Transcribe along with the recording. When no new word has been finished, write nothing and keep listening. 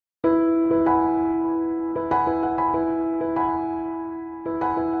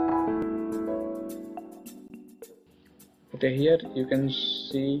okay, here you can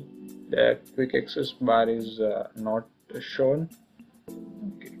see the quick access bar is not shown,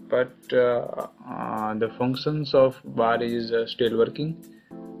 okay, but the functions of bar is still working.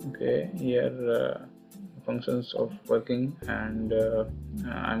 Okay, here functions of working, and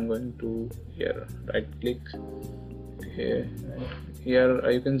I'm going to here right click. Okay, here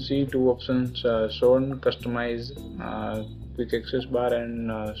you can see two options shown: customize quick access bar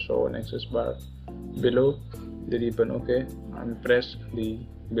and show an access bar below the ribbon. Okay, and press the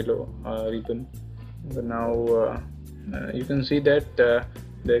below ribbon. So now you can see that the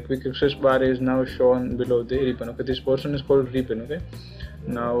quick access bar is now shown below the ribbon. Okay, this portion is called ribbon. Okay,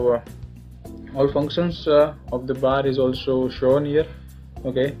 now all functions of the bar is also shown here.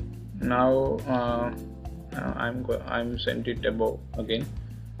 Okay, now I'm sent it above again.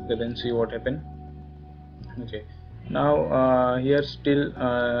 Okay, then see what happened. Okay, now here still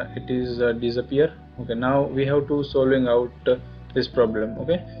it is disappear. Okay, now we have to solving out this problem.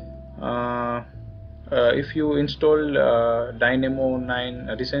 Okay, if you install Dynamo 9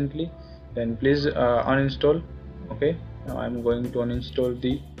 recently, then please uninstall. Okay, now I'm going to uninstall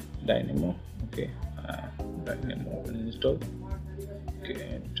the Dynamo. Okay, Dynamo uninstall.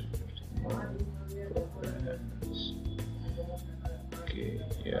 Okay, programs. Okay,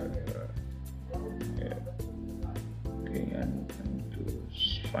 here. Okay, I'm going to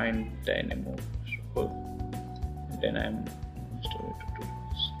find Dynamo. So then I'm installing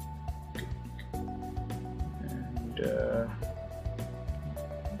tutorials. Okay, and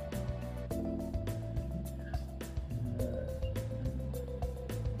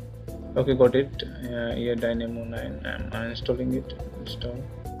okay, got it. Here Dynamo 9. I'm uninstalling it. Install.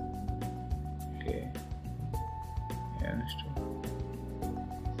 Okay, yeah, install.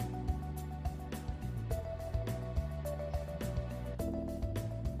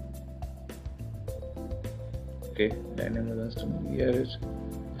 Okay, Dynamo is installing. Here is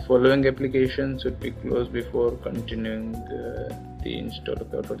following application should be closed before continuing the install.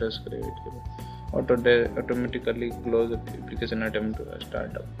 Okay, automatically close the application item to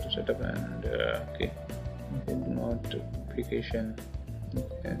start up to setup, and okay, do not application.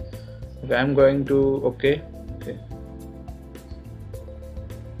 Okay, I'm going to okay.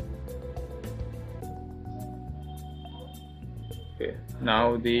 Okay,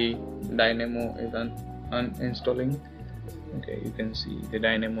 now the Dynamo is uninstalling. Okay, you can see the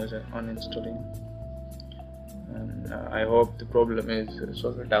Dynamo is uninstalling, and I hope the problem is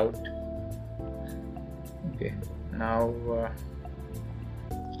sorted out. Okay, now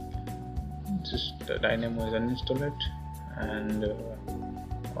just the Dynamo is uninstalled, and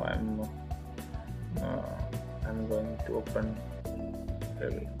I'm going to open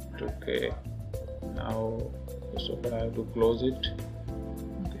revit. Okay, now so I have to close it.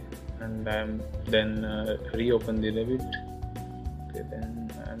 Okay, and I'm then reopen the revit. Okay,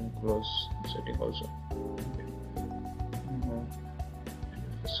 then I'm close setting also. Okay. Now,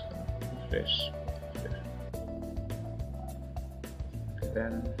 refresh.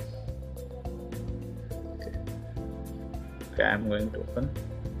 Then okay, I'm going to open.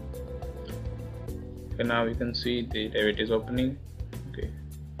 Okay, now you can see the revit is opening.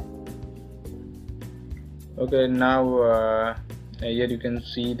 Okay, now here you can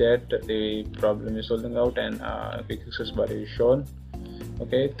see that the problem is solving out, and quick access bar is shown.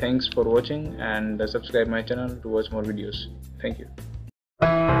 Okay, thanks for watching, and subscribe my channel to watch more videos. Thank you.